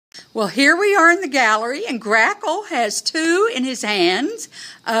Well, here we are in the gallery, and Grackle has 2 in his hands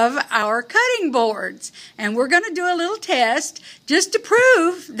of our cutting boards. And we're going to do a little test just to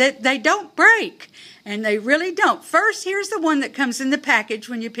prove that they don't break. And they really don't. First, here's the one that comes in the package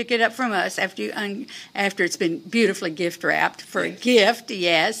when you pick it up from us after it's been beautifully gift wrapped for a gift,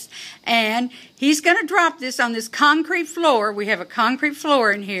 yes. And he's going to drop this on this concrete floor. We have a concrete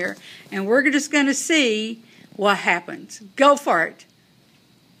floor in here, and we're just going to see what happens. Go for it.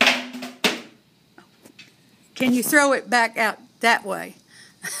 Can you throw it back out that way?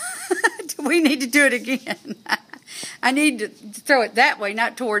 We need to do it again. I need to throw it that way,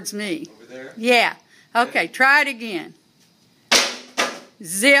 not towards me. Over there? Yeah. Okay, try it again.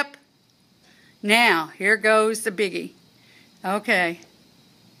 Zip. Now, here goes the biggie. Okay.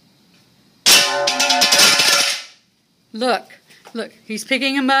 Look, he's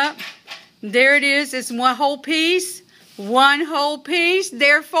picking them up. There it is. It's one whole piece. One whole piece.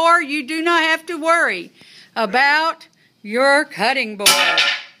 Therefore, you do not have to worry about your cutting board.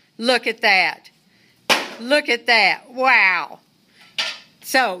 Look at that. Look at that. Wow.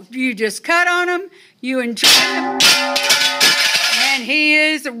 So, you just cut on them, you enjoy them, and he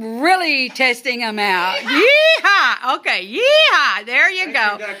is really testing them out. Yeehaw! Okay, yeehaw! There you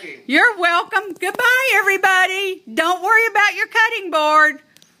go. Thank you, Duckie. You're welcome. Goodbye, everybody. Don't worry about your cutting board.